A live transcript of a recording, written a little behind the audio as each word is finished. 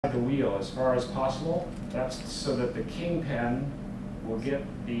the wheel as far as possible. That's so that the kingpin will get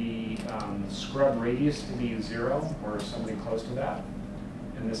the scrub radius to be 0 or something close to that.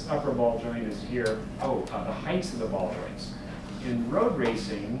 And this upper ball joint is here. Oh, the heights of the ball joints. In road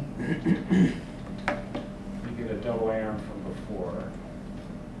racing, you get a double arm from before.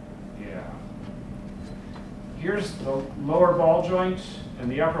 Yeah. Here's the lower ball joint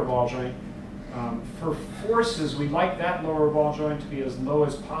and the upper ball joint. For forces, we like that lower ball joint to be as low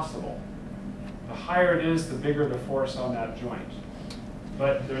as possible. The higher it is, the bigger the force on that joint.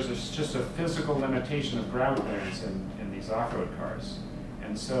 But there's just a physical limitation of ground clearance in these off-road cars.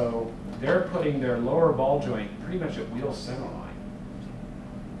 And so they're putting their lower ball joint pretty much at wheel center line,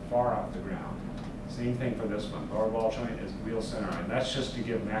 far off the ground. Same thing for this one. Lower ball joint is wheel center line. That's just to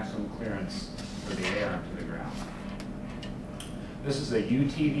give maximum clearance for the A-arm to the ground. This is a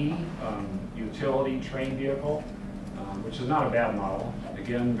UTV, utility train vehicle, which is not a bad model.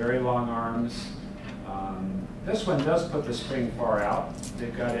 Again, very long arms. This one does put the spring far out.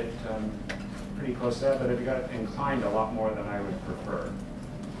 They've got it pretty close to that, but they've got it inclined a lot more than I would prefer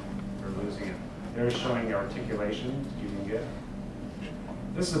for losing it. They're showing articulation you can get.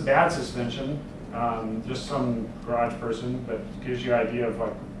 This is a bad suspension, just some garage person, but gives you an idea of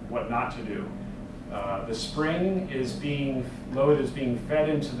like what not to do. The spring is load is being fed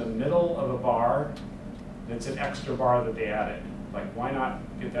into the middle of a bar that's an extra bar that they added. Like, why not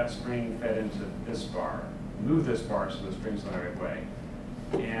get that spring fed into this bar? Move this bar so the spring's the right way.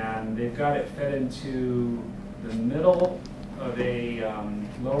 And they've got it fed into the middle of a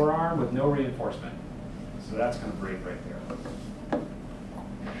lower arm with no reinforcement. So that's going to break right there.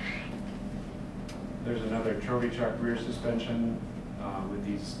 There's another trophy truck rear suspension with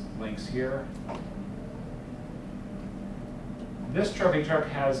these links here. This trophy truck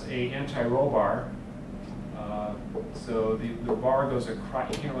has a anti-roll bar, so the bar goes across.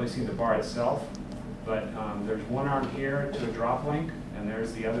 You can't really see the bar itself, but there's one arm here to a drop link, and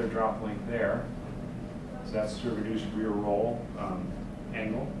there's the other drop link there. So that's to reduce rear roll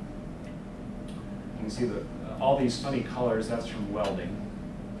angle. You can see all these funny colors. That's from welding.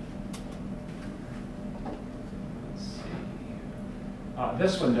 Let's see.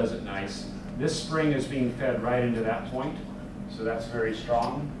 This one does it nice. This spring is being fed right into that point. So that's very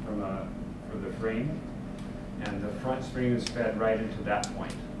strong for the frame. And the front spring is fed right into that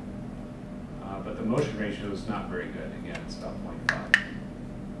point. But the motion ratio is not very good. Again, it's about 0.5.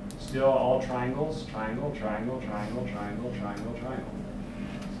 Still all triangles, triangle, triangle, triangle, triangle, triangle, triangle.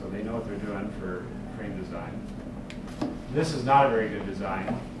 So they know what they're doing for frame design. This is not a very good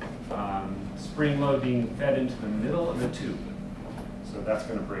design. Spring load being fed into the middle of the tube. So that's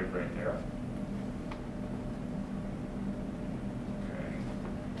going to break right there.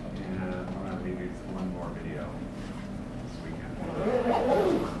 And I'm going to leave you with one more video this weekend.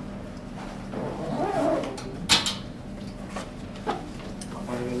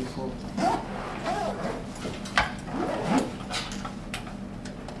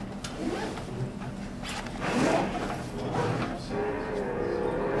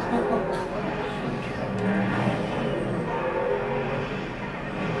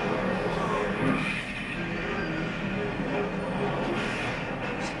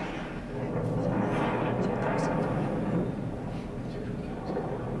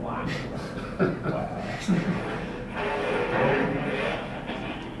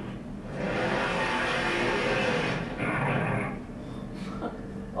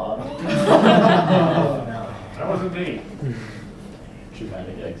 That wasn't me.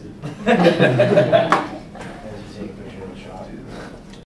 Dramatic exit.